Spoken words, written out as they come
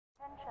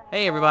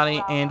Hey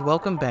everybody, and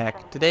welcome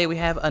back. Today we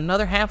have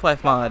another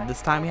Half-Life mod.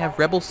 This time we have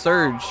Rebel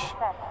Surge,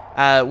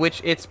 which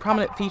its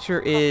prominent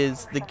feature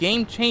is the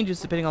game changes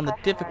depending on the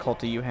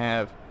difficulty you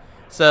have.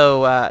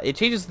 So it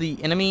changes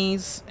the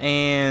enemies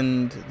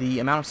and the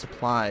amount of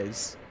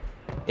supplies.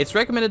 It's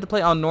recommended to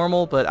play on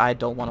normal, but I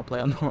don't want to play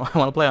on normal. I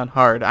want to play on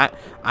hard.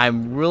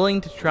 I'm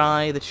willing to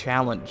try the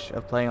challenge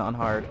of playing on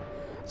hard.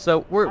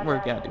 So we're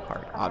gonna do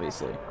hard,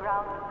 obviously.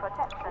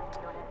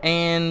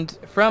 And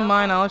from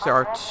my knowledge, there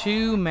are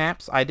 2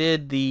 maps. I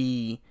did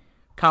the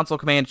console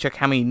command to check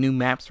how many new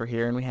maps were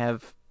here, and we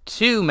have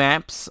 2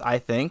 maps, I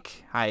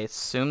think. I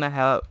assume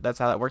that's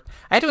how that worked.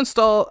 I had to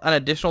install an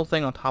additional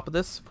thing on top of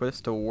this for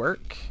this to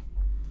work.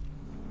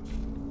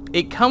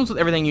 It comes with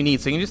everything you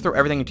need, so you can just throw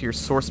everything into your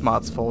source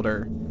mods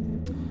folder.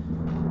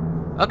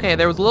 Okay,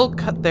 there was a little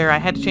cut there. I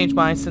had to change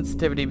my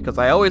sensitivity because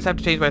I always have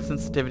to change my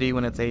sensitivity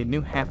when it's a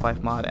new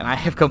Half-Life mod, and I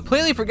have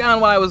completely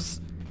forgotten what I was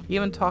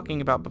even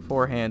talking about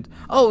beforehand.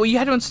 Oh, you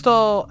had to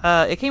install,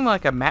 it came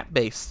like a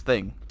map-based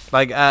thing.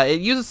 Like,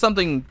 it uses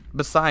something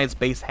besides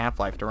base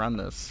Half-Life to run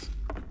this.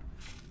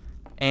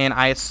 And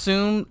I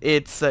assume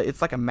it's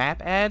like a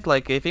map ad.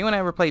 Like, if anyone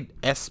ever played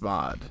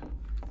S-Mod,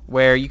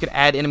 where you could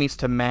add enemies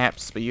to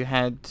maps, but you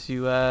had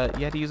to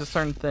use a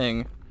certain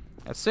thing.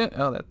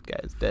 Oh, that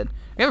guy's dead.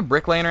 We have a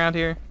brick laying around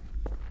here.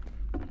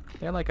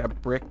 They're like a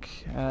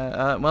brick,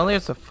 well,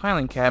 there's a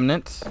filing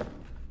cabinet.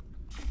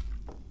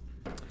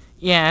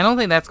 Yeah, I don't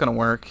think that's gonna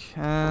work.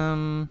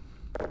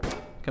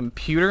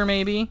 Computer,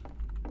 maybe?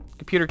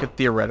 Computer could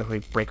theoretically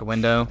break a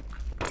window.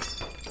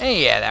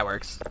 Hey, yeah, that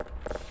works.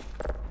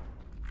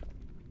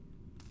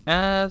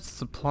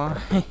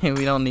 Supply.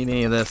 We don't need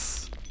any of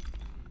this.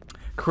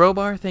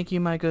 Crowbar, thank you,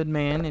 my good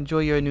man.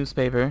 Enjoy your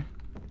newspaper.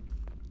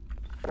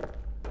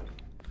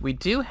 We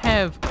do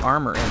have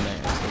armor in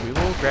there, so we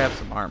will grab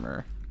some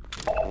armor.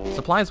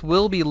 Supplies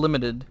will be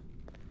limited.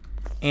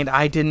 And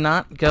I did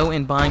not go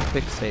and bind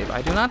quick save.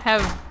 I do not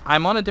have...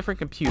 I'm on a different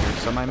computer,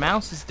 so my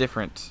mouse is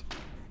different.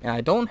 And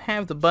I don't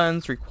have the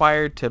buttons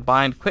required to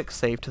bind quick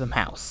save to the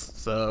mouse.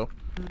 So,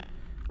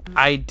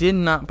 I did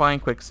not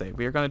bind quick save.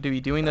 We are going to be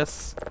doing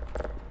this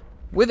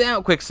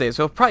without quick saves.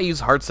 So we'll probably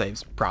use hard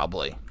saves,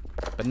 probably.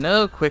 But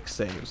no quick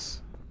saves.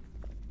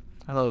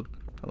 Hello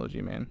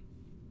G-Man.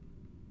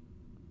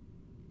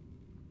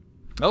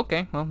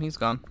 Okay, well, he's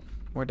gone.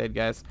 We're dead,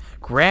 guys.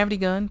 Gravity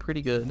gun,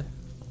 pretty good.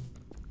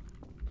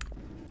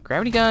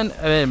 Gravity gun,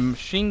 a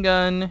machine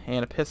gun,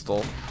 and a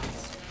pistol.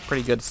 It's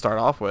pretty good to start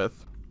off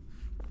with.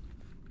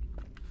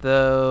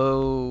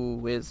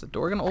 Though, is the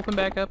door gonna open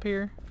back up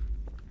here?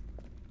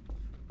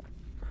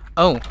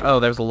 Oh,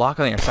 there's a lock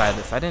on the other side of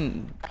this. I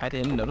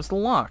didn't notice the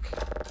lock.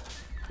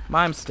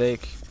 My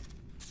mistake.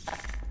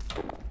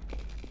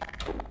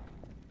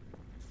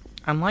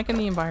 I'm liking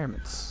the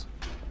environments.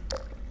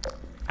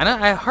 I know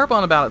I harp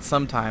on about it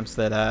sometimes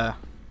that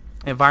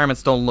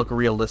environments don't look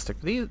realistic.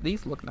 But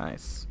these look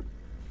nice.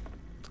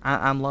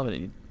 I'm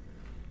loving it,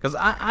 because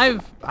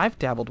I've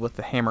dabbled with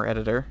the Hammer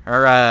editor,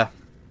 or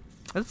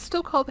is it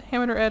still called the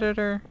Hammer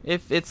editor?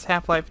 If it's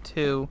Half-Life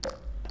 2,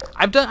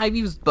 I've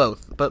used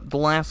both, but the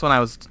last one I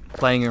was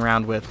playing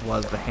around with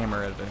was the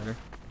Hammer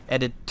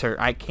editor.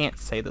 I can't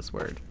say this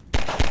word.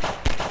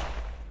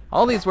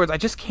 All these words, I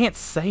just can't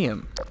say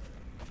them.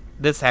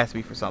 This has to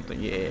be for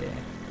something, yeah.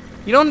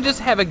 You don't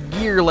just have a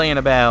gear laying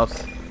about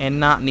and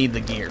not need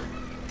the gear.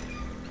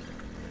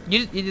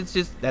 It's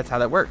just that's how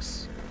that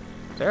works.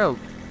 There.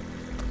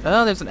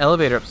 Oh, there's an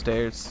elevator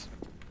upstairs.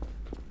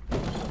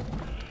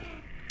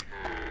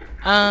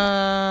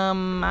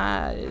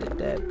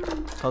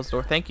 Close the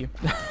door. Thank you.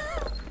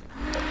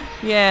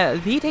 Yeah,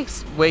 he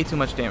takes way too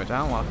much damage. I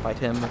don't want to fight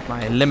him with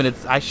my limited.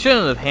 I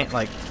shouldn't have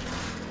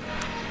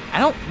I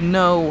don't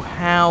know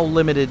how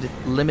limited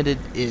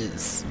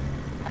is.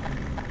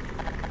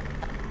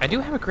 I do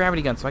have a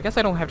gravity gun, so I guess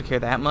I don't have to care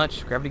that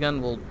much. Gravity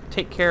gun will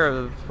take care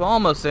of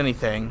almost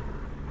anything.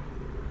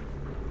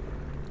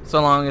 So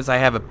long as I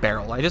have a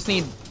barrel. I just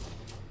need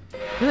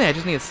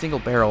a single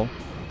barrel.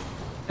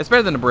 It's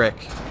better than a brick.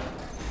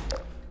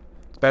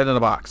 It's better than a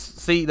box.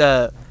 See,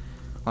 you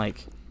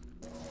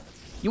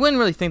wouldn't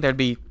really think there'd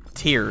be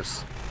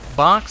tiers.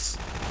 Box,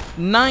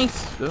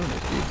 nice. Oh,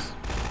 nice.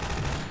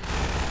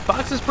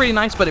 Box is pretty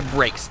nice, but it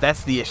breaks.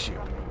 That's the issue.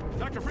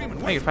 Dr.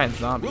 Freeman, oh, you're fighting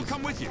zombies. We'll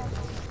come with you.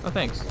 Oh,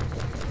 thanks.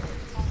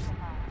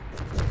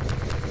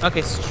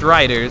 Okay,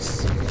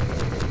 Striders.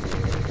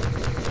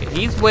 Okay,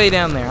 he's way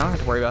down there. I don't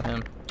have to worry about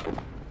him.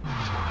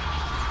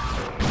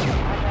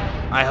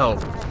 I hope.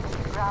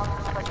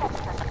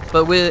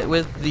 But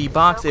with the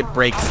box, it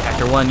breaks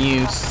after one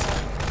use.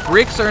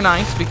 Bricks are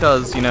nice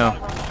because, you know,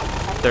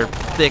 they're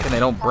thick and they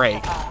don't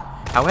break.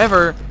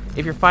 However,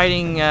 if you're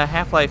fighting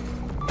Half-Life,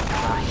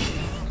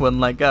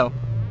 wouldn't let go.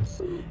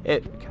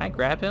 Can I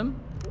grab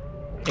him?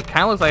 It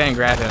kind of looks like I can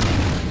grab him.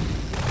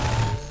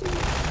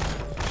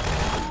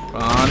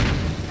 Come on.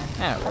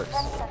 Yeah, it works.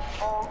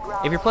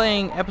 If you're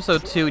playing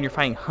Episode 2 and you're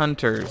fighting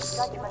hunters,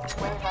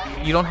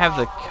 you don't have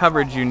the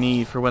coverage you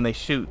need for when they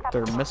shoot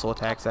their missile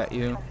attacks at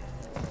you.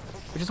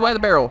 Which is why the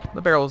barrel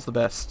is the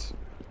best.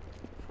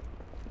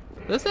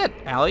 Is that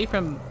Allie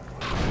from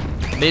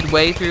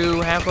midway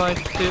through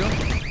Half-Life 2.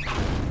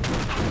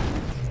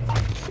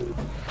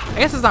 I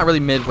guess it's not really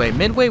midway.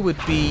 Midway would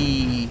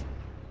be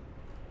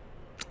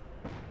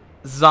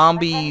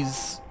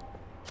Zombies,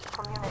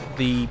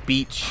 the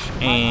beach,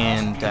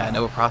 and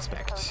Nova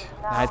Prospect.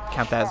 I'd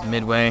count that as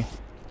midway.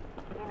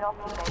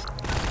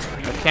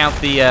 I'd count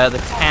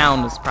the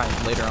town as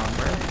probably later on.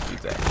 Where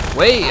is that?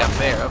 Way up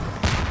there.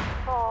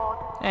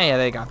 Hey, yeah,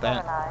 they got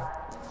that.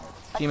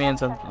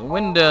 G-Man's up the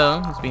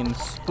window. He's being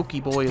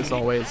spooky boy as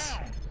always.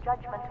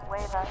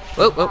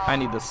 Oh, oh, I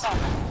need this. And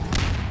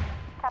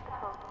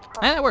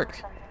that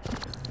worked.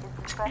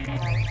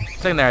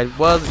 Second there, I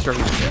wasn't sure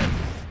he was dead.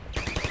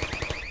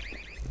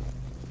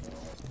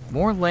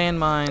 More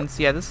landmines.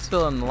 Yeah, this is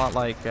feeling a lot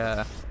like,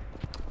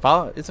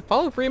 is it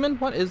Follow Freeman?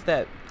 What is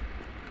that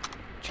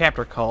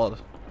chapter called?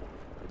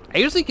 I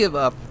usually give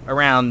up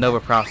around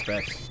Nova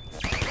Prospect.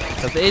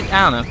 Cause I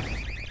don't know.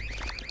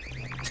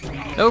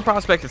 Nova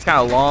Prospect is kind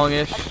of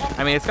longish.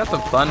 I mean, it's got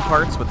some fun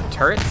parts with the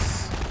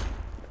turrets.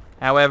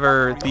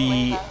 However,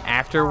 the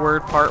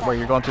afterward part where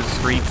you're going through the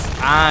streets,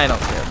 I don't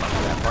care much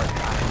for that part.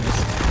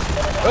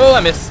 Oh, I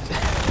missed.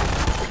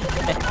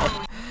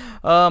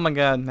 Oh my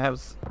god, that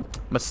was...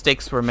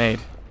 Mistakes were made.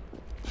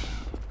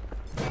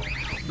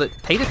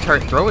 Take the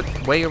turret, throw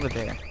it way over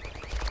there.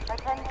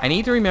 I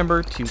need to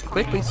remember to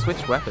quickly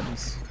switch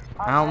weapons.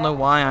 I don't know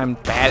why I'm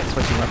bad at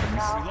switching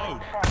weapons.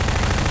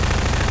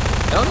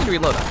 I don't need to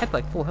reload. I had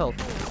like full health.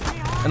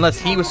 Unless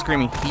he was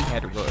screaming he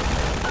had to reload.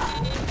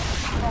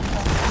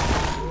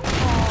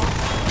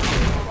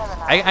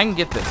 I can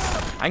get this.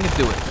 I can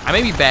do it. I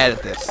may be bad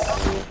at this.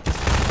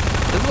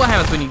 This is what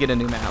happens when you get a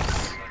new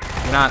mouse.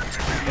 You're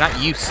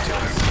not used to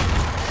it.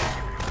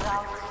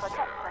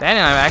 That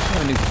and I actually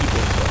have a new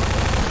keyboard as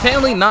well.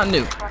 Technically not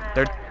new.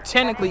 They're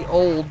technically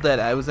old that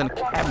I was in a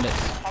cabinet.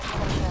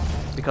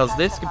 Because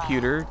this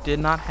computer did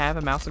not have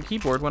a mouse and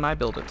keyboard when I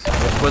built it.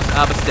 Which was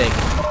a mistake.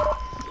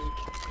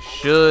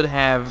 Should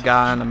have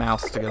gotten a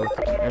mouse to go with,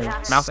 or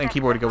mouse and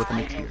keyboard to go with the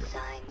new computer.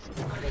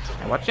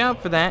 Now watch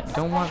out for that. You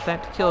don't want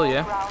that to kill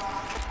you.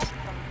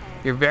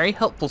 You're very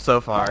helpful so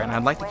far, and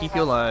I'd like to keep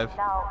you alive.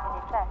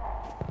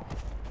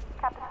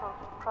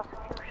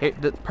 Here,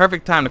 the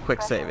perfect time to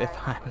quick save if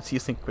I was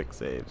using quick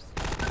saves.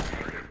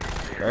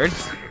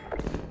 Birds.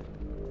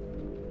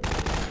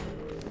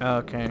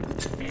 Okay.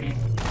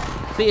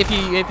 See if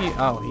you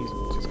oh, he's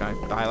just gonna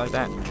die like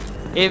that.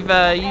 If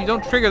you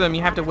don't trigger them,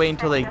 you have to wait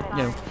until they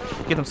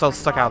get themselves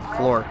stuck out of the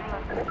floor.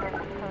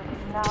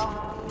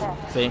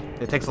 See,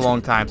 it takes a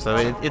long time, so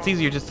it's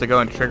easier just to go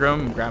and trigger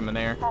them and grab them in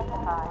there.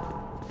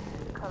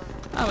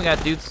 Oh, we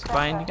got dudes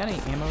fine. You got any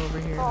ammo over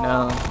here?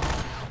 No.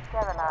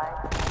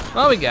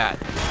 What we got?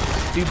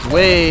 Dude's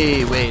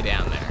way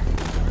down there.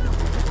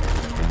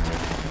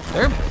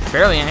 They're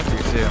fairly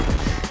accurate too.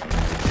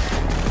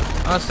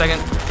 Oh, a second.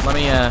 Let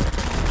me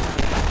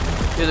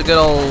do the good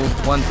old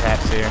one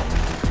taps here.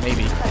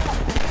 Maybe.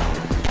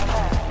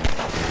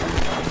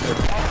 They're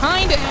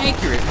kinda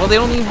accurate. Well, they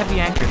don't even have to be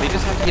accurate. They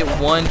just have to get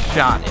one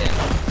shot in.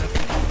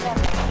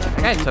 That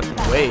guy took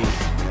way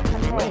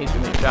too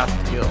many shots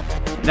to kill.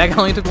 That guy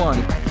only took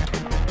one.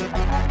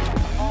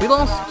 We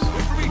lost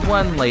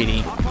one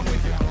lady.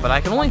 But I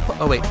can only...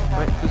 Oh, wait.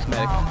 Who's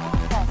medic?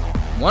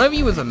 One of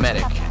you is a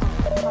medic.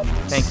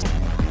 Thanks.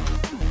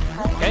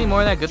 Got any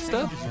more of that good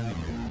stuff?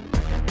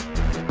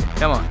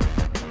 Come on.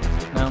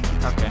 No?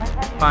 Okay.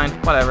 Fine.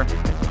 Whatever.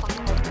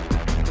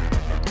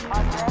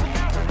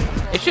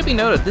 It should be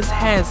noted, this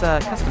has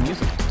custom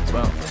music as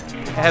well.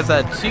 It has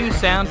 2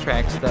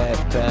 soundtracks that...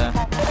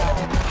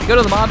 if you go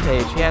to the mod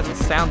page, he has a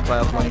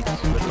SoundCloud link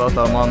with both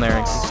of them on there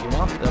in case you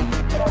want them.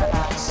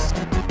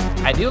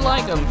 I do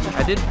like them.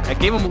 I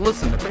gave them a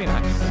listen. They're pretty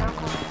nice.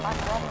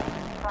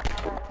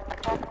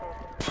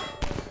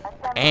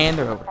 And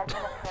they're over.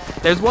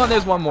 There's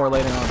one more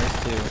later on. There's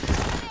 2.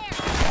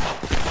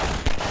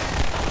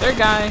 There's the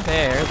guy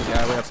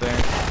way up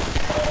there.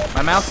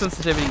 My mouse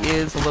sensitivity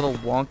is a little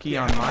wonky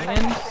on my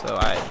end, so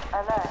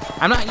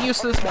I'm not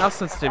used to this mouse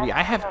sensitivity.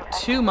 I have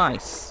 2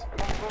 mice,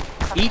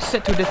 each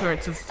set to a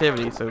different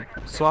sensitivity, so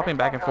swapping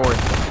back and forth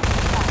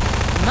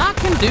not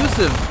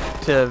conducive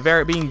to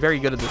being very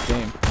good at this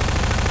game.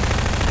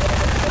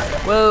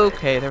 Well,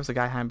 okay, there was a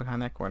guy hiding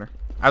behind that corner.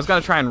 I was gonna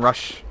try and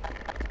rush.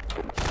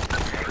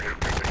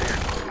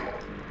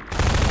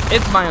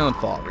 It's my own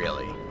fault,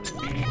 really.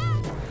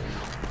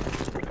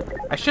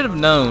 I should have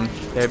known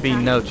there'd be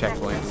no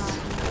checkpoints.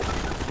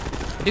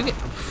 I do get...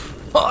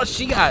 Oh,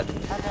 she got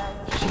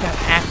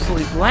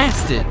absolutely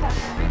blasted.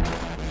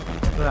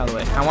 Put it out of the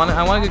way. I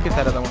wanna go get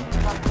that other one.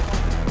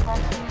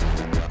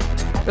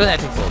 Oh, that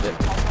takes a little bit.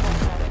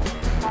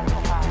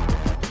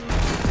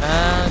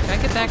 Can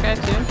I get that guy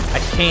too? I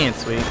can,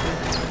 sweet.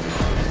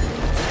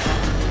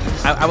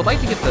 I would like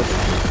to get the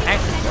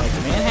hacks, like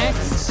man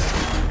hacks,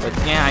 but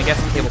yeah, I guess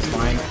the cable's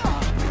fine.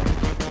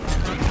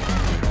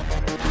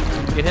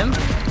 Get him?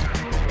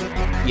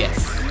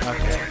 Yes.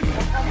 Okay.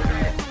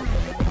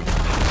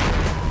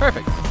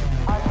 Perfect.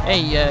 Hey,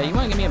 you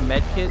wanna give me a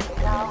med kit?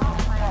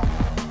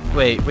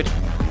 Wait, which?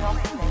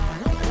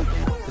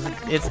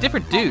 It's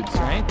different dudes,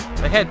 right?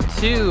 I had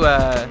 2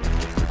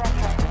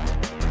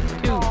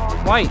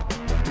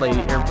 white lady,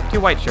 or 2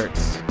 white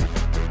shirts.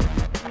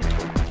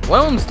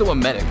 One of them's still a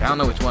medic. I don't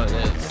know which one it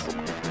is.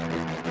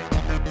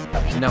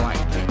 No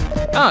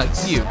idea. Oh,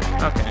 it's you.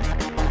 Okay.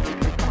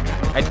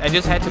 I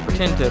just had to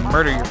pretend to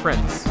murder your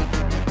friends.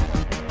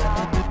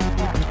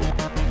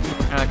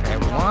 Okay,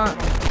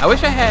 what? I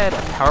wish I had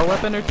a power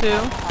weapon or two.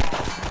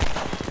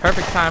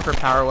 Perfect time for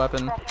power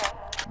weapon.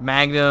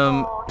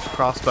 Magnum,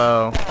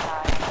 crossbow.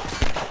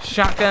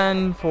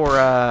 Shotgun for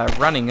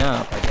running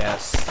up, I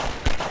guess.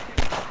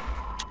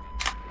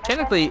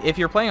 Technically, if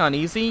you're playing on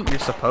easy, you're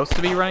supposed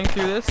to be running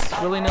through this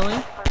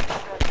willy-nilly.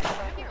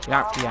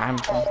 Yeah, I'm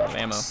out of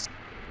ammo.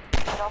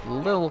 A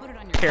little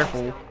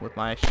careful with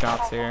my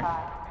shots here.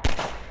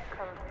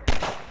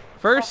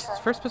 First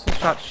pistol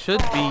shot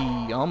should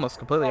be almost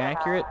completely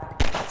accurate.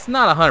 It's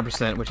not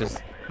 100%, which is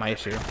my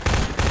issue.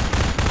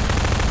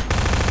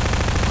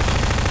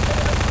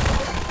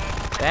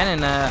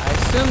 And I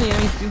assume the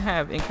enemies do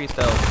have increased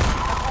health,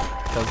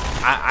 because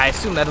I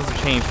assume that doesn't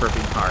change for it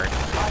being hard.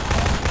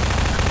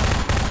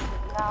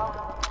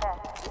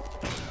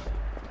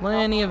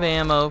 Plenty of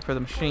ammo for the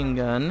machine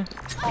gun.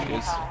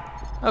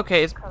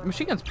 Okay,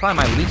 machine gun's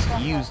probably my least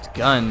used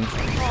gun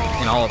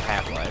in all of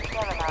Half-Life.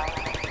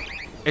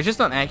 It's just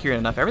not accurate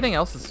enough. Everything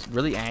else is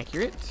really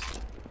accurate.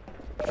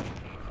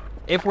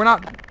 If we're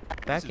not...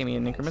 That gave me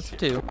in increments of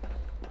 2.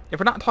 If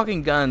we're not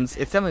talking guns,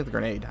 it's definitely the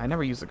grenade. I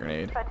never use the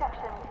grenade.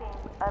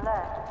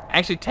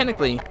 Actually,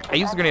 technically, I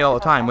use the grenade all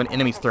the time when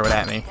enemies throw it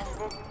at me.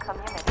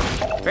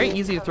 It's very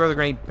easy to throw the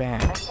grenade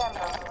back.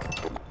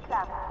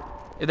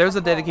 If there's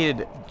a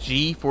dedicated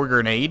G for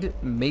grenade,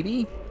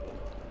 maybe?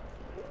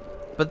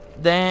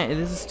 But then,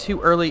 this is too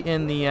early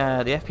in the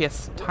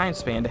FPS time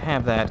span to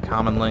have that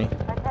commonly.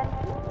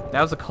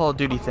 That was a Call of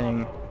Duty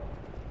thing.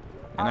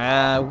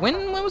 And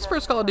when was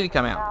first Call of Duty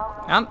come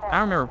out? I don't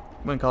remember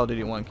when Call of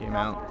Duty 1 came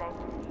out.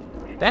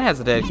 That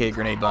has a dedicated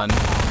grenade button.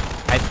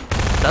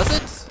 Does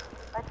it?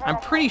 I'm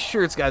pretty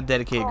sure it's got a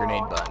dedicated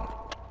grenade button.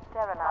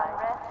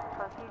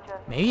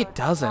 Maybe it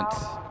doesn't.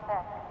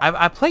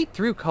 I played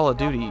through Call of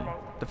Duty,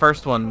 the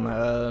first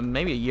one,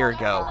 maybe a year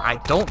ago. I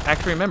don't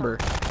actually remember.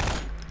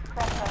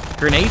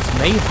 Grenades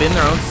may have been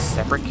their own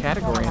separate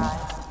category.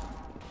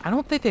 I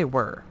don't think they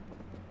were.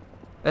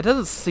 That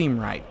doesn't seem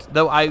right.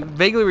 Though I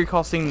vaguely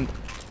recall seeing...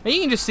 Maybe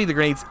you can just see the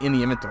grenades in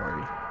the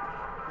inventory.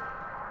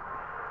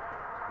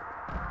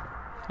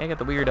 I got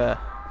the weird,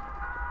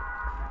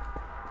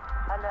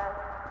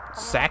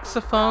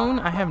 saxophone?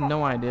 I have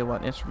no idea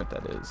what instrument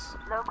that is.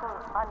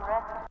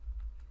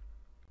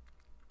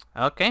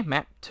 Okay,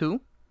 map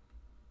 2.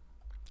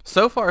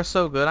 So far,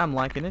 so good. I'm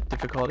liking it.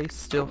 Difficulty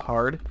still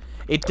hard.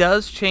 It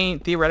does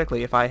change,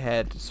 theoretically, if I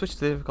had switched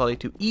the difficulty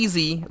to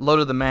easy,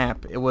 loaded the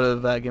map, it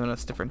would have given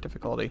us different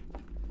difficulty.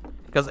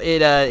 Because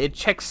it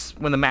checks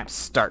when the map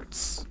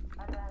starts.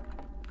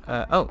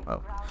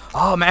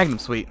 Oh, Magnum,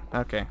 sweet.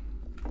 Okay.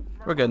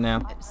 We're good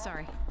now.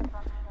 Sorry.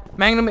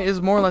 Magnum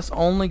is more or less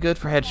only good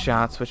for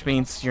headshots, which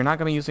means you're not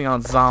going to be using it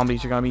on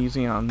zombies, you're going to be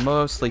using it on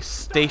mostly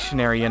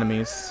stationary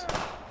enemies.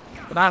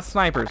 But not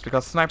snipers,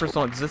 because snipers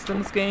don't exist in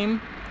this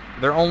game.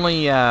 They're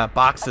only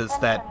boxes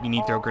that you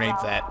need to throw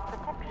grenades at.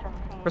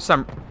 For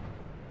some...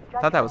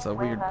 I thought that was a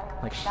weird,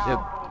 like,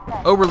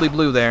 overly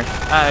blue there.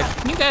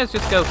 Can you guys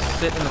just go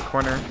sit in the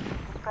corner?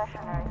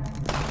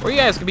 Or you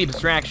guys could be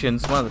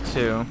distractions, one of the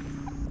two.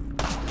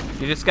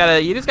 You just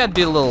gotta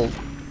do a little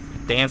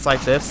dance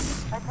like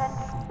this.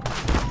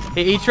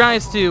 He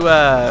tries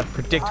to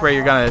predict where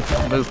you're gonna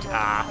move to.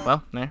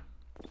 Well, there.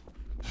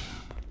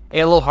 Hey,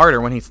 a little harder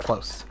when he's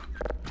close.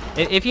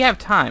 If you have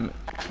time.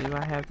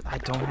 I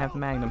don't have the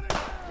Magnum.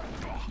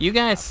 You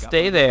guys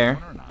stay there.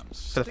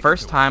 For the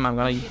first time, I'm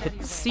gonna hit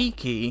the C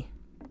key.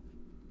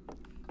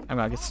 I'm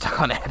gonna get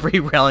stuck on every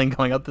railing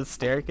going up the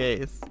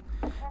staircase.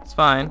 It's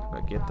fine.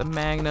 I'll get the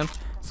Magnum.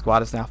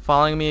 Squad is now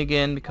following me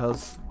again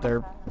because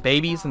they're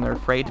babies and they're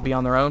afraid to be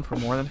on their own for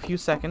more than a few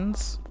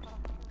seconds.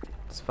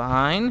 It's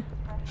fine.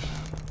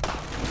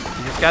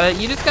 You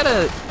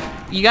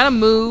gotta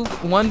move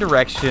one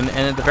direction and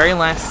at the very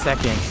last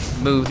second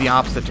move the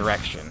opposite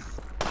direction.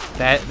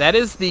 That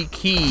is the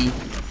key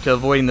to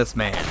avoiding this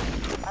man.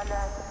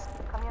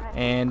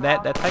 And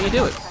that's how you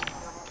do it.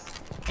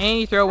 And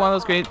you throw one of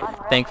those grenades.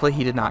 Thankfully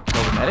he did not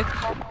kill the medic.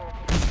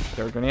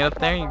 Throw a grenade up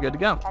there and you're good to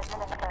go.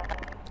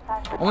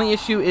 Only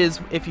issue is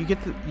if you get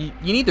you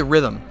need the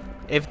rhythm.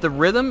 If the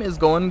rhythm is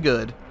going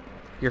good,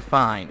 you're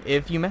fine.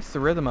 If you mess the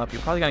rhythm up,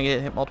 you're probably gonna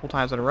get hit multiple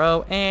times in a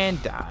row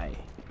and die.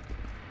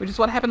 Which is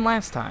what happened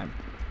last time.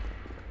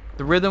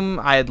 The rhythm,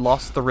 I had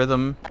lost the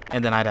rhythm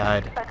and then I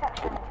died.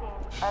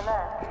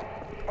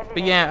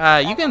 But yeah,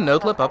 you can no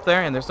clip up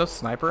there and there's no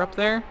sniper up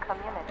there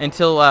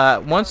until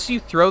once you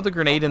throw the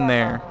grenade in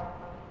there,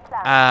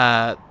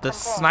 the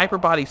sniper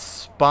body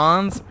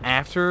spawns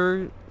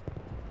after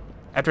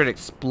it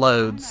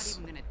explodes.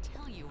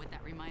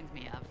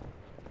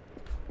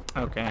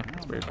 Okay,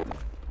 that's weird.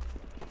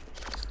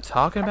 Just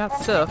talking about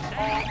stuff.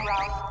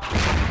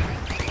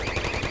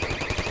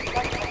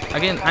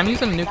 Again, I'm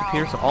using a new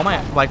computer, so all my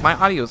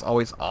audio is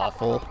always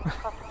awful.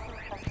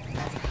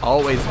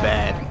 Always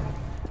bad.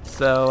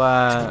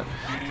 So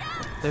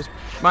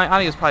My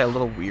audio is probably a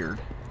little weird.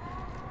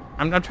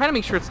 I'm trying to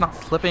make sure it's not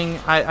flipping.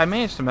 I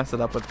managed to mess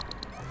it up with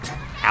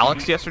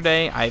Alex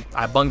yesterday.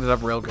 I bunged it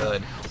up real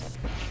good.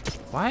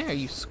 Why are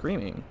you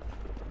screaming?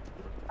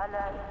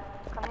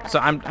 So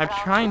I'm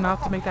trying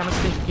not to make that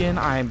mistake again.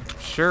 I'm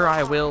sure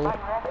I will.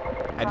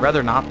 I'd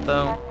rather not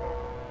though.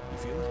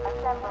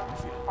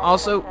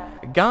 Also,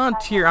 God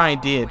tier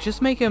idea.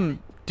 Just make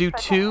him do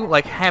 2,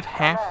 like have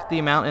half the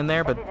amount in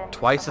there, but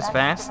twice as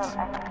fast.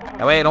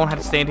 That way I don't have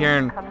to stand here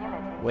and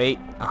wait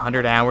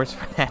 100 hours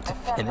for that to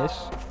finish.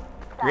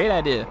 Great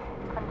idea.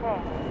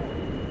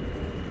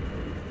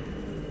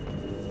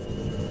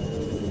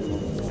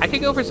 I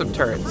could go for some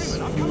turrets.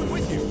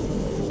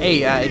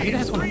 Hey, if you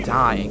guys want to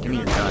die, give me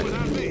your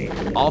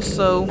gun.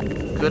 Also,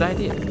 good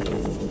idea.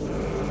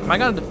 Am I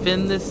gonna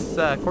defend this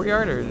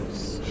courtyard, or I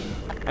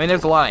mean,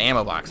 there's a lot of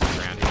ammo boxes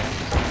around here.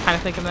 Kind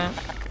of thinking that.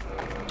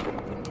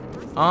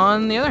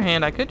 On the other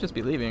hand, I could just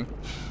be leaving.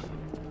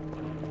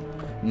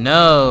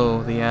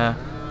 No,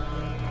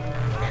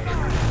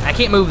 I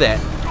can't move that.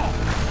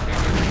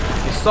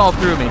 You saw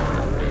through me.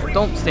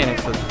 Don't stand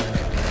next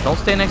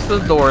to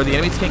the door. The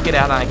enemies can't get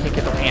out, and I can't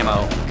get the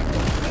ammo.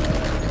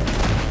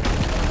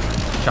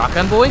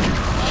 Shotgun boy?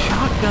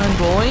 Shotgun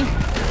boy?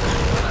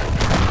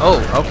 Oh,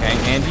 okay,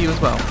 and you as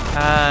well. Can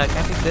I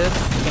take this?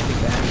 Can't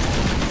take that.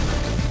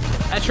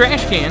 A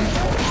trash can.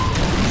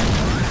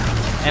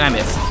 And I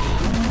missed.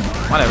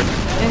 Whatever.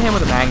 Hit him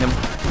with a magnum.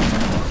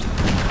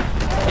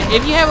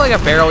 If you have like a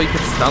barrel, you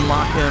could stun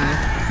lock him,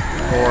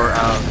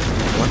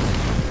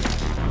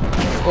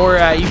 or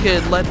you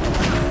could let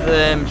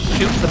them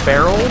shoot the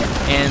barrel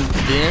and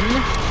then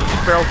shoot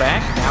the barrel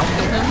back. Now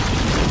kill him,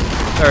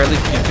 or at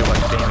least you can't do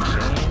much damage.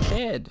 And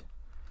dead.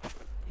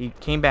 He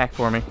came back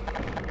for me.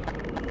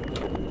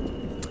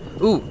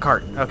 Ooh,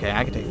 cart. Okay,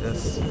 I can take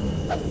this.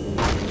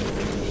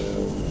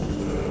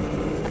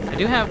 I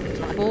do have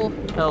full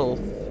health.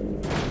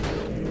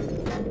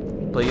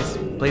 Please,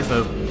 please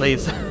move,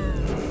 please.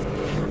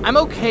 I'm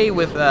okay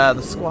with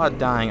the squad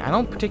dying. I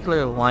don't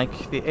particularly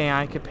like the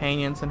AI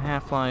companions in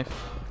Half-Life.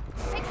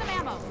 Take some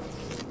ammo.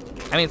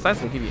 I mean, it's nice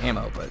to give you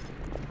ammo, but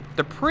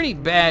they're pretty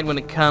bad when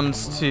it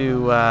comes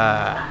to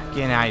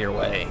getting out of your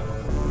way.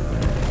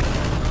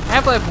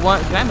 Half-Life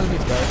 1, can I move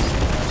these guys?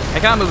 I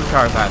cannot move the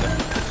cars either.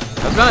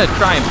 I was gonna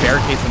try and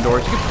barricade some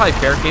doors. You could probably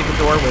barricade the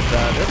door with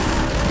this.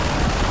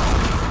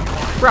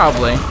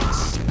 Probably.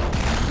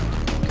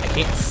 I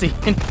can't see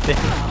anything.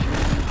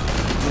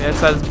 That's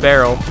his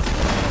barrel.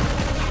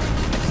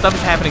 Stuff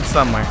is happening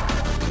somewhere.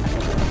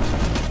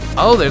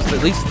 Oh, there's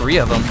at least 3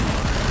 of them.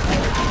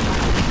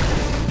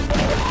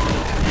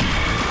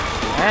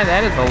 Yeah,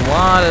 that is a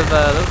lot of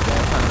those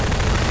guys, huh?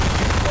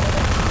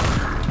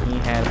 He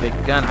had a big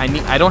gun.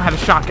 I don't have a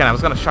shotgun. I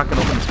was gonna shotgun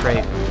open this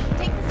crate.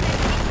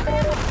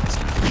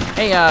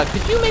 Hey,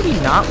 could you maybe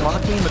not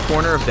lock me in the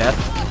corner of death?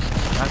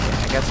 Okay,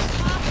 I guess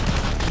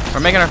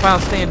we're making our final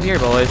stand here,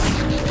 boys.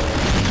 Looks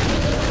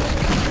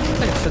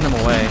like I can send them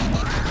away.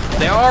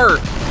 They are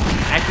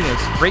acting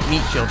as great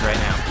meat shields right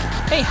now.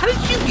 Hey, how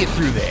did you get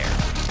through there?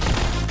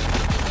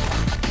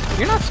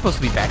 You're not supposed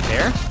to be back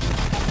there.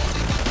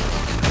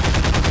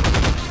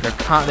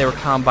 They were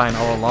combined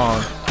all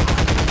along.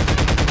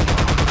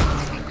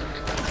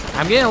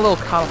 I'm getting a little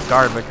caught off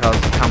guard because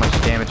of how much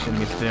damage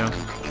enemies do.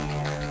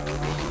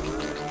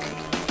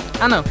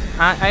 I don't know.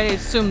 I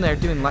assume they're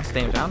doing less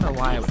damage. I don't know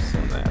why I would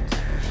assume that.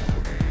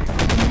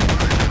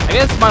 I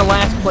guess my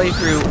last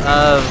playthrough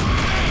of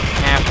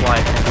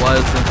Half-Life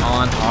wasn't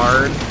on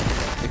hard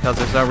because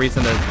there's no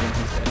reason to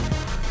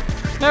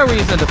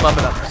bump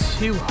it up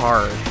too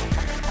hard,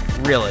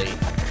 really.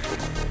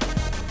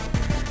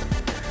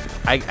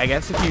 I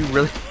guess if you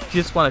really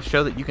just want to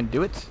show that you can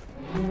do it,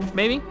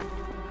 maybe.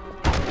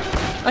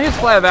 Oh, here's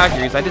Fly of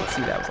Valkyries. I did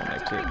see that was on there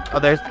too. Oh,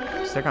 there's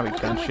there gonna be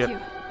gunship.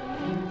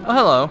 Oh,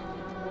 hello.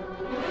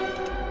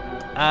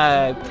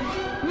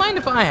 Mind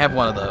if I have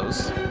one of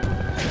those?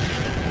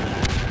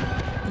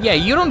 Yeah,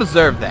 you don't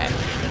deserve that.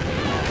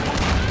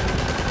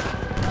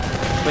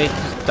 Wait,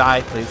 just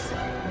die, please.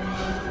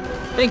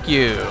 Thank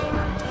you.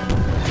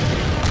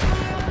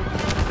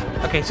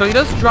 Okay, so he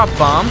does drop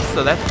bombs,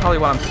 so that's probably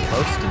what I'm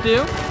supposed to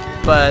do.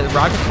 But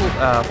rockets will,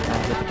 I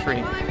hit the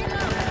tree.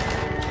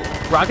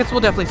 Rockets will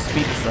definitely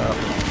speed this up.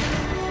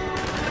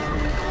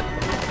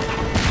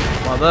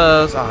 While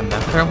those, oh,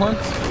 another one,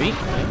 sweet,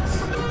 thanks.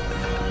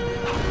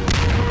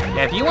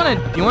 Yeah, if you wanna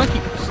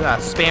keep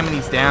spamming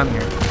these down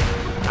here,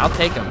 I'll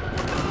take them.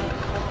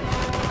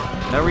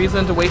 No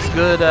reason to waste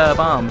good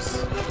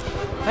bombs.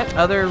 That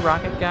other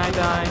rocket guy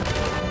die?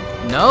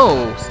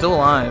 No, still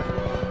alive.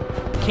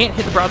 Can't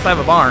hit the broadside of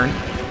a barn,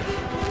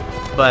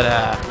 but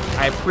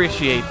I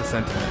appreciate the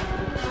sentiment.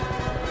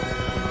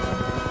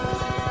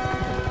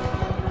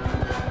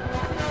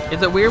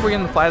 Is it weird we're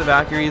gonna fly the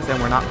Valkyries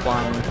and we're not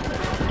flying?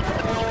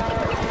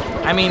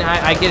 I mean,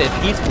 I get it.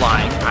 He's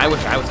flying. I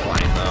wish I was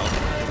flying though.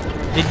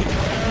 Did you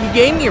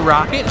gave me a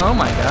rocket? Oh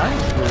my god,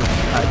 you're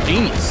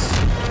genius.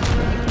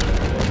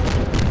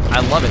 I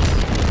love it.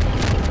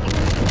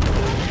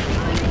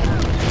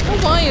 Well,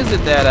 why is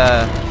it that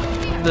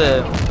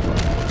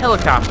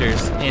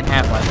helicopters in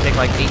Half-Life take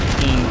like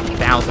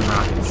 18,000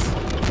 rockets.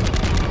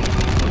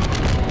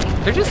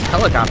 They're just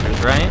helicopters,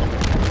 right?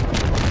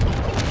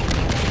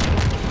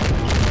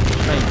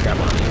 Let me grab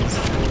one of these.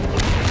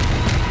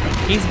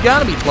 He's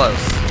gotta be close.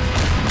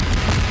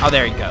 Oh,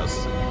 there he goes.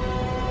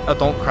 Oh,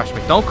 don't crush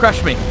me. Don't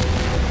crush me.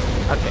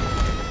 Okay.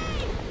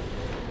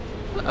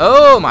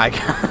 Oh my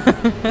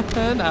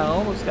god. I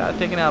almost got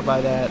taken out by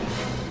that.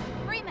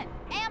 Freeman,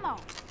 ammo.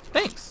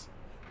 Thanks.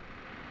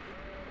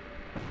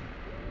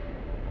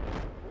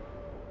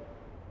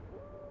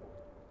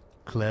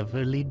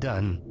 Cleverly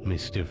done,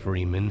 Mr.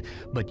 Freeman,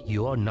 but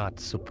you're not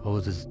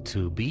supposed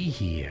to be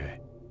here.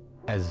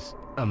 As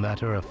a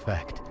matter of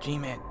fact,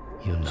 G-Man.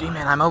 you know,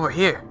 G-Man, I'm over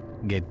here.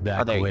 get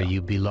back there you where go.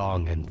 you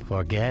belong and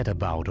forget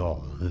about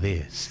all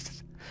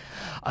this.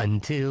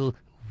 Until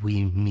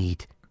we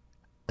meet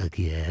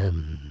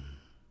again.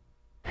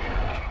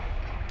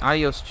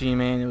 Adios,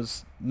 G-Man. It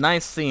was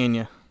nice seeing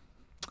you.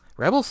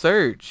 Rebel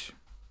Surge.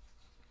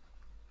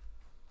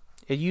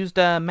 It used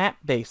map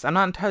base. I'm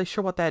not entirely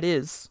sure what that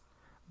is,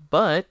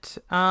 but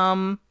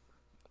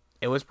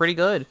it was pretty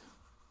good.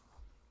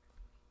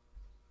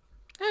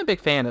 I'm a big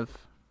fan of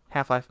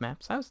Half-Life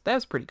maps. That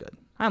was pretty good.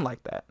 I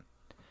like that.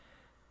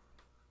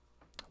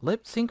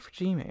 Lip sync for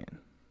G-Man.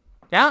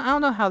 Yeah, I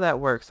don't know how that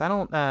works. I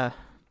don't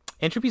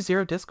Entropy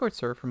Zero Discord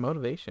server for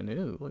motivation.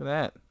 Ooh, look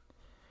at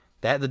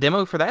that. The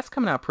demo for that's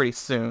coming out pretty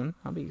soon.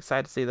 I'll be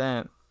excited to see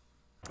that.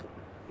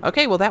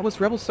 Okay, well that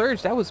was Rebel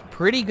Surge. That was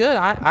pretty good.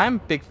 I'm a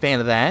big fan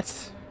of that.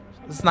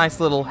 This is a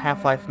nice little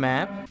Half-Life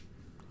map.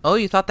 Oh,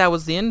 you thought that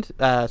was the end?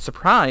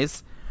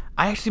 Surprise.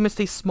 I actually missed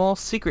a small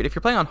secret. If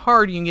you're playing on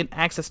hard, you can get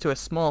access to a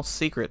small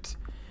secret,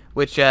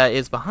 which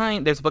is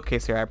behind. There's a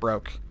bookcase here I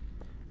broke.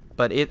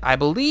 But I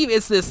believe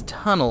it's this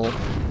tunnel,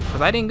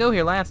 because I didn't go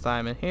here last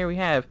time, and here we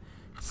have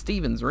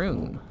Steven's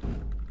room.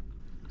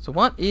 So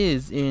what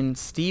is in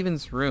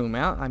Steven's room?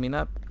 Well, I mean,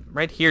 up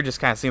right here just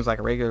kind of seems like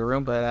a regular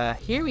room, but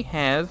here we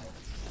have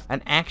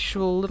an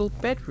actual little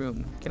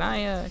bedroom. Can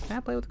I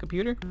play with the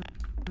computer?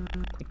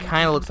 It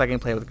kind of looks like I can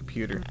play with a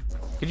computer.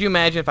 Could you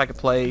imagine if I could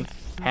play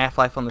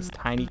Half-Life on this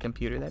tiny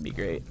computer? That'd be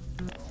great.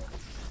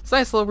 It's a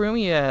nice little room.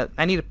 Yeah,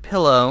 I need a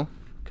pillow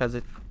because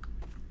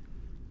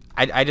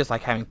I just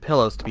like having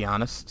pillows, to be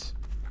honest.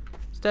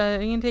 Just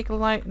you can take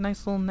a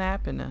nice little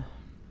nap and a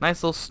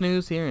nice little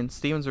snooze here in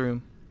Steven's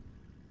room.